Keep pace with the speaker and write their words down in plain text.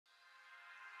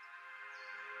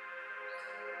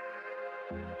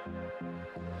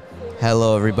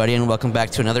Hello, everybody, and welcome back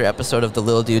to another episode of the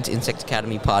Lil Dudes Insect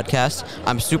Academy podcast.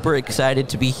 I'm super excited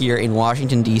to be here in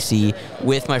Washington, D.C.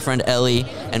 with my friend Ellie,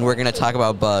 and we're going to talk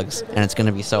about bugs, and it's going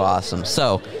to be so awesome.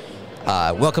 So,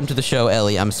 welcome to the show,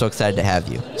 Ellie. I'm so excited to have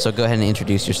you. So go ahead and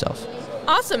introduce yourself.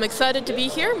 Awesome. Excited to be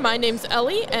here. My name's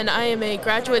Ellie, and I am a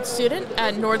graduate student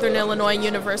at Northern Illinois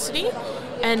University,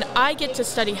 and I get to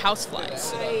study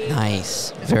houseflies.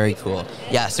 Nice. Very cool.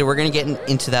 Yeah, so we're going to get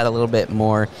into that a little bit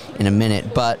more in a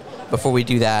minute, but before we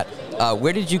do that,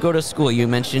 where did you go to school? You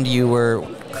mentioned you were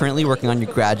currently working on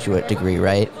your graduate degree,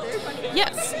 right?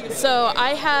 Yes. So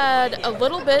I had a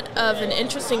little bit of an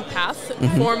interesting path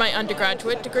for my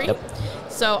undergraduate degree. Yep.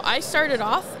 So I started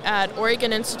off at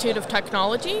Oregon Institute of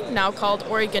Technology, now called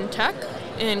Oregon Tech,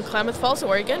 in Klamath Falls,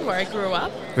 Oregon, where I grew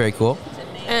up. Very cool.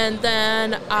 And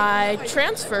then I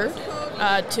transferred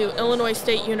to Illinois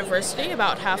State University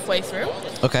about halfway through.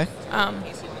 Okay.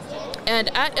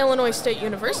 And at Illinois State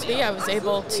University, I was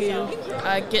able to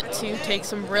get to take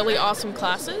some really awesome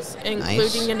classes,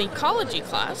 including an ecology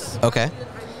class. Okay.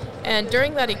 And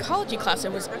during that ecology class,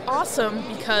 it was awesome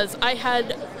because I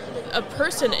had a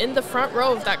person in the front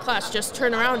row of that class just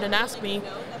turn around and ask me,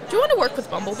 "Do you want to work with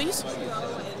bumblebees?"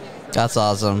 That's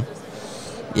awesome.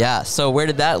 Yeah, so where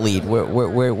did that lead?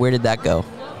 Where did that go?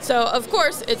 So, of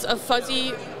course, it's a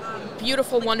fuzzy,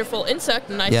 beautiful, wonderful insect,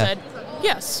 and I said,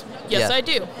 yes, I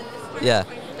do. Yeah.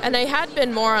 And I had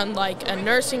been more on like a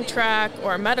nursing track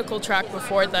or a medical track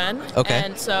before then. Okay.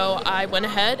 And so I went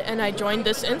ahead and I joined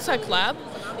this insect lab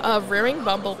of rearing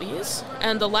bumblebees.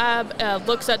 And the lab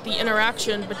looks at the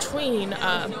interaction between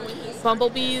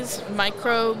bumblebees,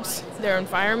 microbes, their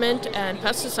environment, and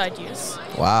pesticide use.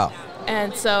 Wow.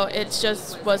 And so it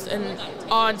just was an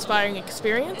awe-inspiring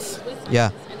experience.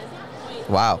 Yeah.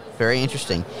 Wow. Very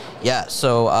interesting. Yeah.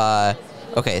 So,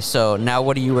 okay. So now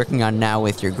what are you working on now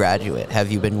with your graduate?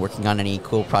 Have you been working on any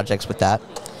cool projects with that?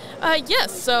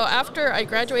 Yes. So after I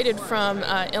graduated from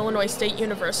Illinois State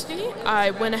University,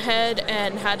 I went ahead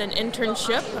and had an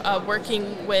internship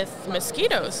working with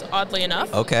mosquitoes, oddly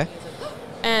enough. Okay.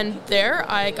 And there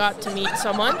I got to meet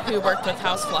someone who worked with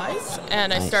houseflies,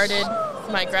 and Nice. I started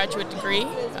my graduate degree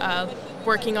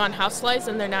working on houseflies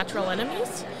and their natural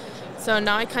enemies. So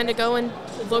now I kind of go and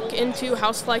look into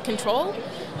housefly control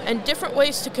and different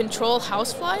ways to control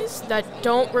houseflies that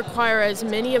don't require as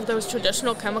many of those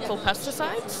traditional chemical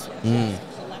pesticides,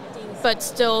 but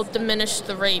still diminish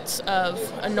the rates of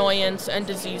annoyance and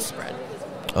disease spread.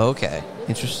 Okay.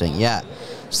 Interesting. Yeah.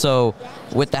 So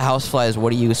with the houseflies,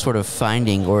 what are you sort of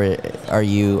finding, or are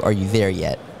you there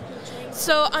yet?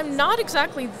 So I'm not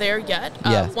exactly there yet.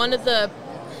 Yeah. One of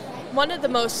the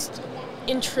most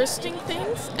interesting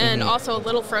things, and also a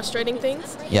little frustrating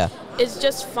things, is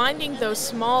just finding those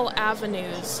small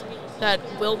avenues that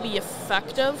will be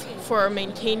effective for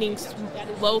maintaining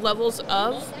low levels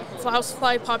of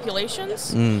housefly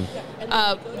populations.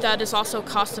 That is also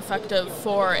cost effective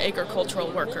for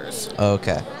agricultural workers.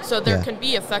 Okay. So there can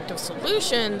be effective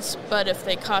solutions, but if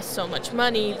they cost so much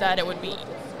money that it would be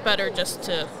better just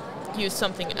to use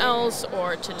something else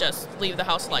or to just leave the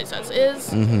houseflies as is,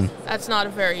 that's not a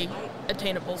very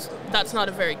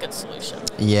good solution.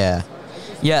 Yeah.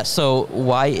 Yeah, so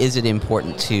why is it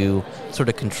important to sort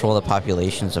of control the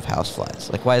populations of houseflies?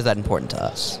 Like, why is that important to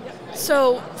us?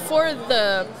 So for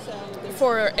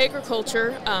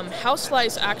agriculture,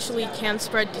 houseflies actually can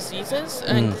spread diseases,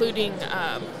 including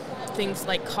things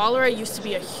like cholera used to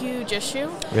be a huge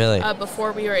issue. Really?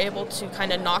 Before we were able to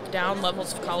kind of knock down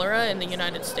levels of cholera in the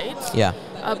United States. Yeah.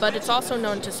 But it's also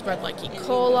known to spread like E.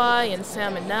 coli and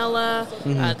salmonella.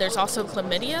 There's also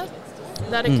chlamydia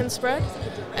that it can spread.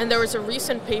 And there was a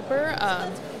recent paper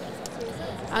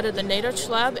out of the NATOCH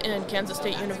lab in Kansas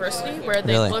State University where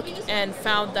they looked and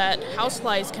found that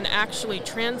houseflies can actually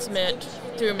transmit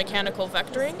through mechanical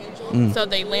vectoring. So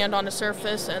they land on a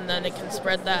surface and then it can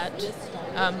spread that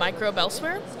microbe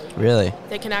elsewhere. Really?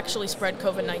 They can actually spread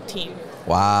COVID-19.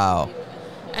 Wow.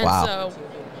 And so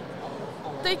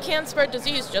they can spread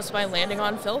disease just by landing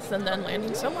on filth and then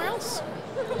landing somewhere else.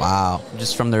 Wow.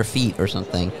 Just from their feet or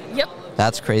something. Yep.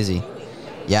 That's crazy.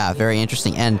 Yeah, very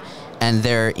interesting. And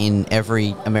they're in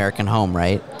every American home,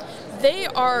 right? They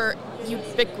are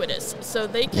ubiquitous. So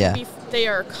they can they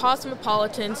are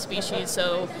cosmopolitan species,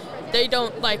 so they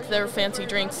don't like their fancy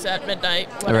drinks at midnight,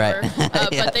 whatever. Right.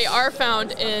 But they are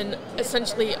found in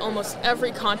essentially almost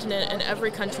every continent and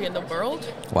every country in the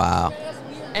world. Wow.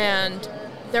 And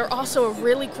they're also a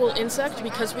really cool insect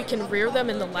because we can rear them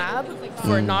in the lab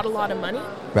for not a lot of money.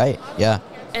 Right, yeah.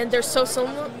 And they're so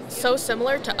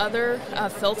similar to other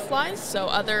filth flies, so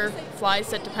other flies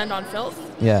that depend on filth.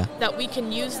 Yeah. that we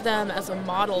can use them as a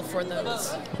model for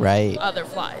those Right. other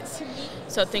flies.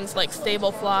 So things like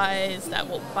stable flies that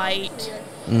will bite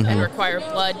Mm-hmm. and require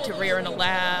blood to rear in a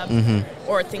lab, Mm-hmm.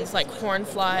 or things like horn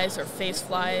flies or face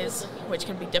flies, which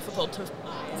can be difficult to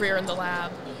rear in the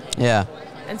lab. Yeah.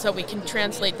 And so we can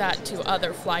translate that to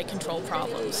other fly control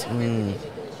problems.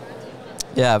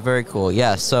 Yeah, very cool.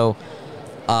 Yeah, so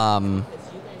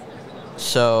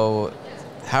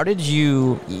how did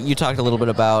you talked a little bit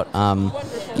about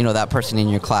that person in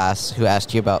your class who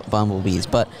asked you about bumblebees,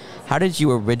 but how did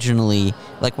you originally,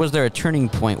 like, was there a turning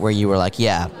point where you were like,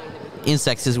 yeah,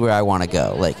 insects is where I want to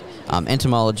go, like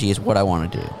entomology is what I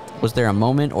want to do? Was there a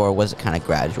moment, or was it kind of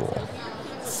gradual?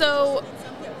 So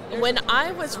when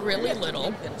I was really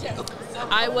little,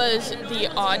 I was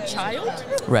the odd child.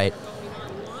 Right.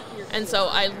 And so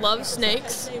I love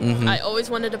snakes. Mm-hmm. I always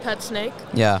wanted a pet snake.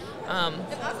 Yeah.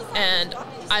 And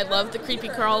I love the creepy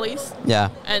crawlies. Yeah.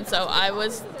 And so I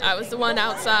was the one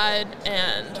outside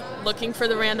and looking for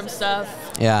the random stuff.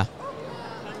 Yeah.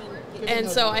 And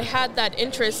so I had that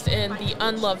interest in the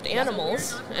unloved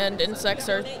animals, and insects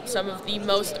are some of the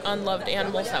most unloved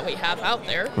animals that we have out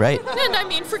there. Right. And I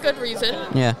mean, for good reason.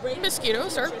 Yeah.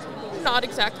 Mosquitoes are not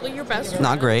exactly your best friend.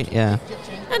 Not great. Yeah.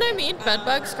 And I mean,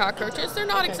 bedbugs, cockroaches, they're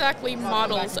not exactly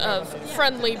models of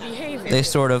friendly behavior. They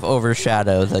sort of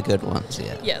overshadow the good ones.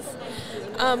 Yeah. Yes.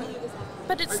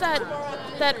 But it's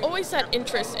that always that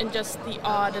interest in just the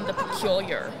odd and the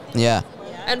peculiar. Yeah.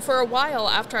 And for a while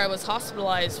after I was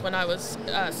hospitalized when I was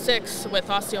 6 with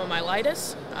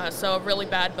osteomyelitis, so a really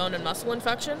bad bone and muscle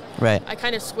infection, Right. I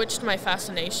kind of switched my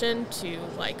fascination to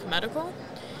like medical.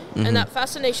 Mm-hmm. And that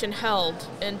fascination held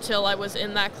until I was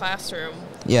in that classroom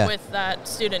Yeah. with that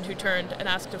student who turned and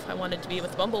asked if I wanted to be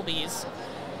with bumblebees.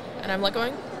 And I'm like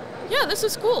going, yeah, this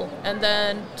is cool. And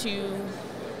then to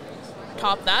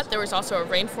top that, there was also a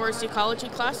rainforest ecology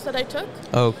class that I took.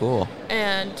 Oh, cool.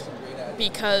 And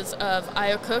because of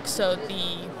IOCOOK, so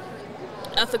the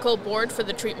ethical board for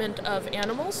the treatment of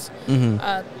animals,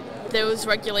 those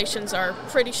regulations are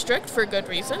pretty strict for good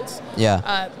reasons.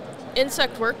 Yeah.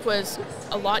 Insect work was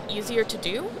a lot easier to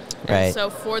do. Right. And so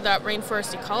for that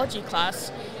rainforest ecology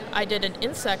class, I did an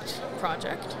insect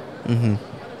project. Mm-hmm.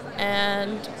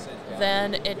 And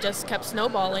then it just kept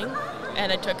snowballing.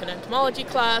 And I took an entomology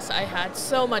class. I had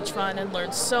so much fun and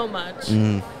learned so much.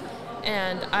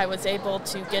 And I was able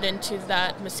to get into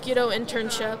that mosquito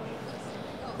internship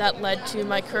that led to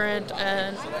my current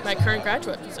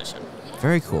graduate position.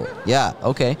 Very cool. Yeah.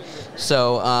 Okay.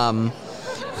 So,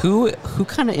 who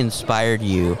kind of inspired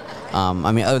you?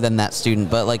 I mean, other than that student,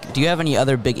 but like, do you have any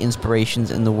other big inspirations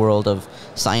in the world of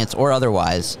science or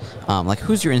otherwise? Like,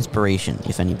 who's your inspiration,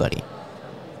 if anybody?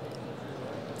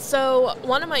 So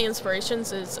one of my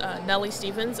inspirations is Nellie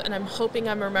Stevens, and I'm hoping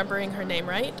I'm remembering her name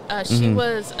right. She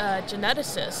was a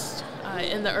geneticist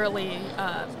in the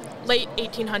late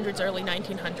 1800s, early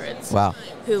 1900s. Wow.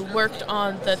 Who worked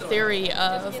on the theory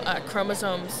of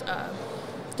chromosomes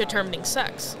determining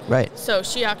sex. Right. So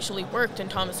she actually worked in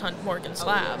Thomas Hunt Morgan's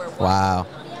lab. Wow.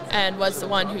 And was the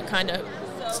one who kind of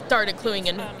started cluing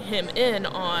him in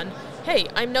on, hey,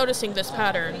 I'm noticing this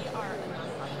pattern.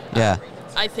 Yeah.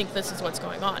 I think this is what's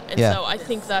going on. And Yeah. so I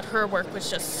think that her work was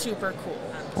just super cool.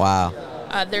 Wow.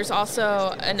 There's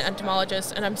also an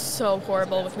entomologist, and I'm so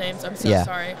horrible with names, I'm so Yeah.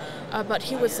 sorry. But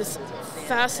he was this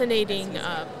fascinating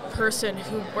person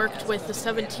who worked with the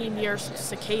 17-year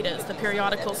cicadas, the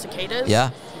periodical cicadas.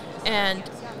 Yeah. And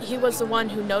he was the one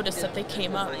who noticed that they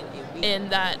came up in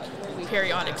that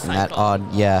periodic cycle. That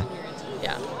odd. Yeah.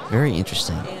 Yeah. Very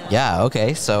interesting. Yeah.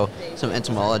 Okay. So some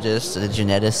entomologists, a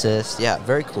geneticist. Yeah.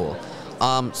 Very cool.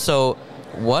 So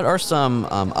what are some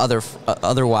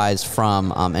otherwise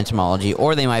from entomology,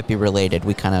 or they might be related?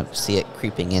 We kind of see it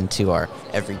creeping into our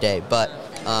everyday. But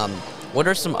what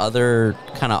are some other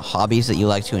kind of hobbies that you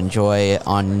like to enjoy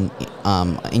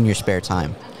in your spare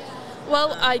time?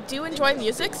 Well, I do enjoy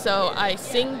music, so I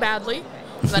sing badly,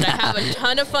 but I have a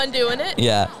ton of fun doing it.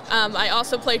 Yeah. I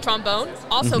also play trombone,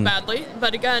 also badly,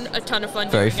 but again, a ton of fun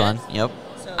doing Very it. fun. Yep.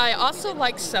 I also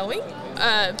like sewing.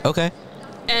 Okay.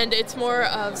 And it's more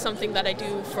of something that I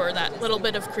do for that little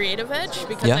bit of creative edge,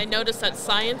 because Yeah. I notice that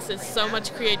science is so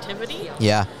much creativity.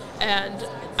 Yeah. And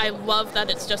I love that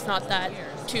it's just not that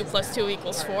 2 + 2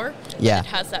 = 4. Yeah. It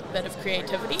has that bit of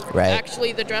creativity. Right.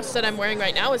 Actually, the dress that I'm wearing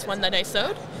right now is one that I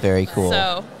sewed. Very cool.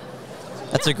 So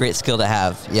That's a great skill to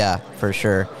have. Yeah, for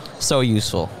sure. So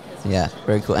useful. Yeah.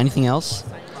 Very cool. Anything else?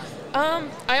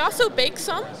 I also bake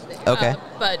some. Okay.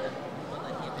 But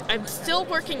I'm still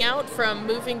working out from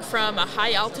moving from a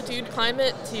high altitude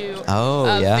climate to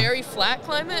very flat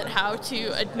climate, how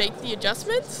to make the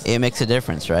adjustments. It makes a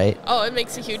difference, right? Oh, it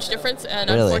makes a huge difference, and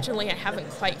unfortunately I haven't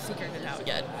quite figured it out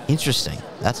yet. Interesting.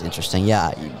 That's interesting.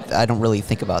 Yeah, I don't really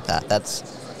think about that.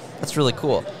 That's really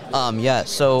cool.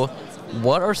 So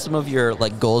what are some of your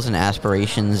goals and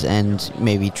aspirations and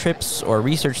maybe trips or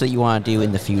research that you want to do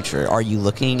in the future? Are you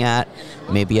looking at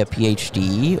maybe a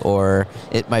PhD, or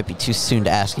it might be too soon to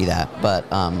ask you that, but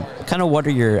kind of what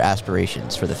are your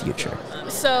aspirations for the future?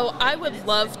 So I would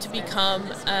love to become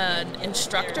an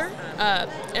instructor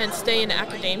and stay in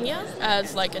academia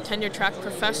as a tenure track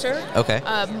professor. Okay.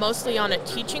 Mostly on a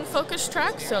teaching focused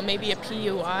track, so maybe a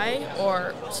PUI,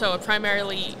 or so a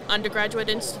primarily undergraduate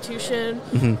institution,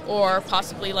 or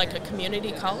possibly a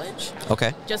community college.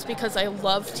 Okay. Just because I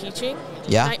love teaching.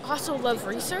 Yeah. And I also love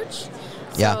research.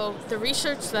 Yeah. So the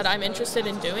research that I'm interested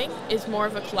in doing is more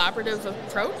of a collaborative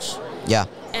approach. Yeah.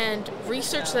 And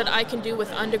research that I can do with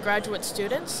undergraduate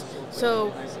students.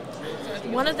 So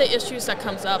one of the issues that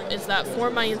comes up is that for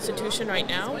my institution right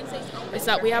now is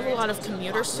that we have a lot of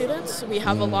commuter students. We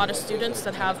have a lot of students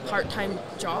that have part-time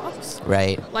jobs.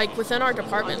 Right. Within our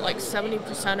department,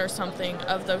 70% or something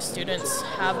of those students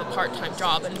have a part-time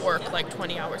job and work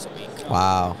 20 hours a week.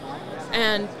 Wow.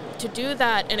 And to do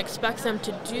that and expect them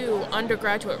to do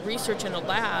undergraduate research in a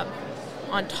lab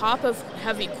on top of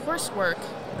heavy coursework,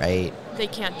 right, they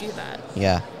can't do that.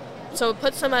 Yeah. So it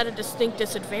puts them at a distinct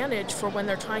disadvantage for when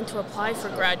they're trying to apply for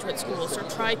graduate schools or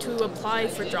try to apply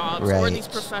for jobs or these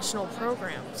professional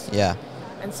programs. Yeah.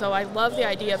 And so I love the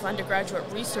idea of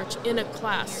undergraduate research in a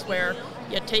class where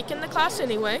you take in the class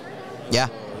anyway. Yeah.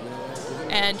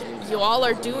 And you all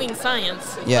are doing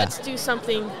science. Yeah. Let's do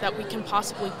something that we can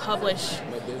possibly publish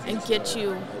and get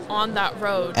you on that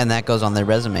road. And that goes on their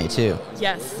resume too.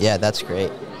 Yes. Yeah, that's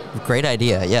great. Great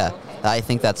idea, yeah. I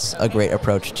think that's a great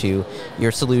approach to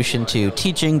your solution to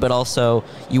teaching, but also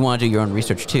you want to do your own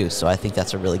research too. So I think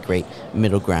that's a really great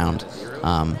middle ground.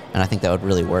 And I think that would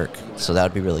really work. So that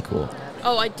would be really cool.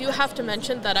 Oh, I do have to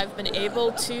mention that I've been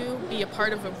able to be a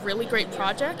part of a really great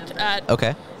project at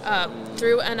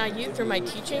through NIU, through my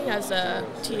teaching as a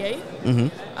TA,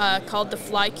 called The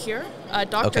Fly Cure.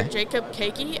 Dr. Jacob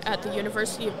Kagi at the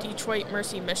University of Detroit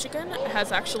Mercy, Michigan,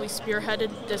 has actually spearheaded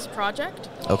this project.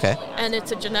 Okay. And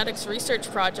it's a genetics research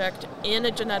project in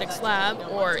a genetics lab,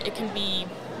 or it can be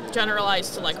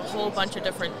generalized to a whole bunch of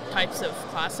different types of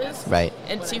classes. Right.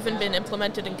 And it's even been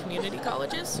implemented in community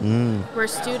colleges, where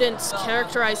students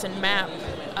characterize and map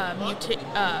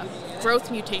growth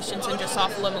mutations in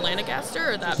Drosophila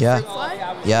melanogaster, or that fruit fly.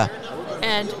 Yeah.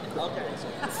 And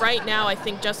right now, I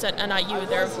think just at NIU,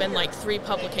 there have been 3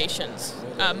 publications,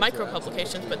 micro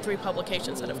publications, but 3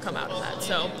 publications that have come out of that.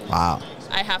 So wow.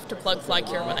 I have to plug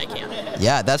FlyCure when I can.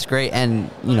 Yeah, that's great. And,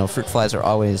 fruit flies are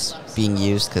always being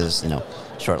used because,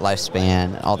 short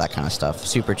lifespan, all that kind of stuff.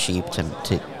 Super cheap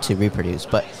to reproduce,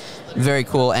 but very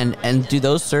cool. And do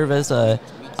those serve as a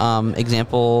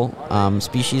example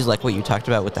species like what you talked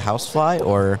about with the housefly,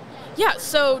 or? Yeah,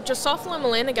 so Drosophila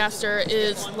melanogaster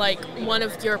is one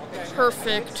of your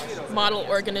perfect model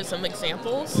organism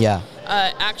examples. Yeah.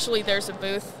 Actually, there's a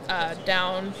booth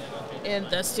down in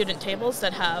the student tables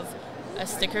that have a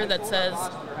sticker that says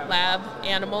lab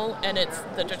animal, and it's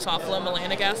the Drosophila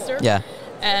melanogaster. Yeah.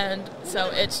 And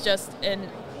so it's just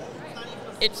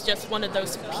one of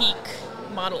those peak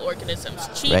model organisms.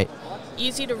 Cheap,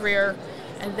 easy to rear,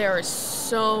 and there are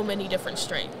so many different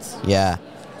strains. Yeah,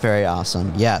 very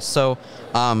awesome. Yeah, so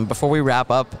before we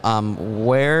wrap up,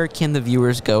 where can the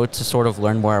viewers go to sort of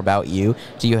learn more about you?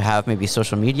 Do you have maybe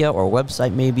social media or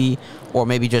website maybe, or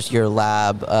maybe just your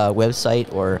lab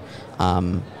website, or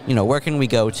where can we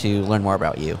go to learn more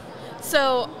about you?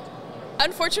 So,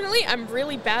 unfortunately, I'm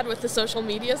really bad with the social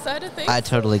media side of things. I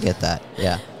totally get that,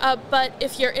 yeah. But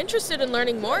if you're interested in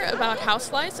learning more about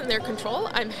houseflies and their control,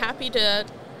 I'm happy to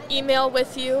email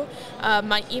with you.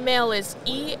 My email is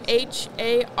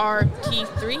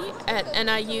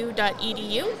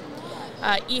ehart3@niu.edu,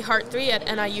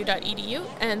 ehart3@niu.edu,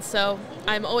 and so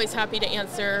I'm always happy to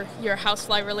answer your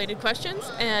housefly-related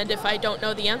questions, and if I don't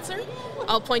know the answer,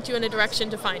 I'll point you in a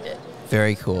direction to find it.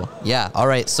 Very cool. Yeah. All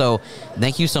right. So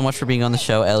thank you so much for being on the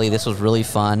show, Ellie. This was really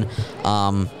fun.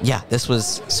 This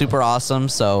was super awesome.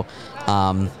 So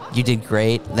you did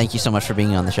great. Thank you so much for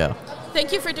being on the show.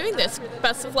 Thank you for doing this.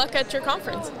 Best of luck at your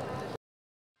conference.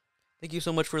 Thank you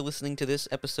so much for listening to this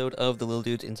episode of the Lil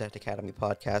Dudes Insect Academy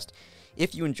podcast.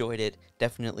 If you enjoyed it,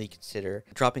 definitely consider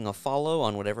dropping a follow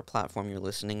on whatever platform you're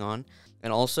listening on.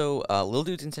 And also, Lil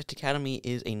Dudes Insect Academy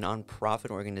is a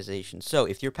nonprofit organization. So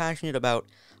if you're passionate about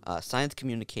science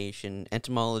communication,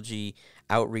 entomology,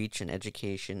 outreach, and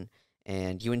education,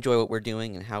 and you enjoy what we're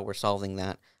doing and how we're solving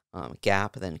that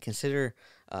gap, then consider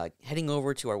heading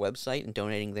over to our website and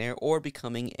donating there, or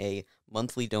becoming a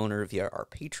monthly donor via our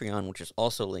Patreon, which is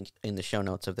also linked in the show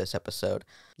notes of this episode.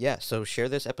 Yeah, so share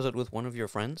this episode with one of your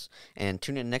friends, and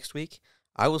tune in next week.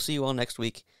 I will see you all next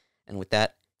week, and with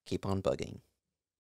that, keep on bugging.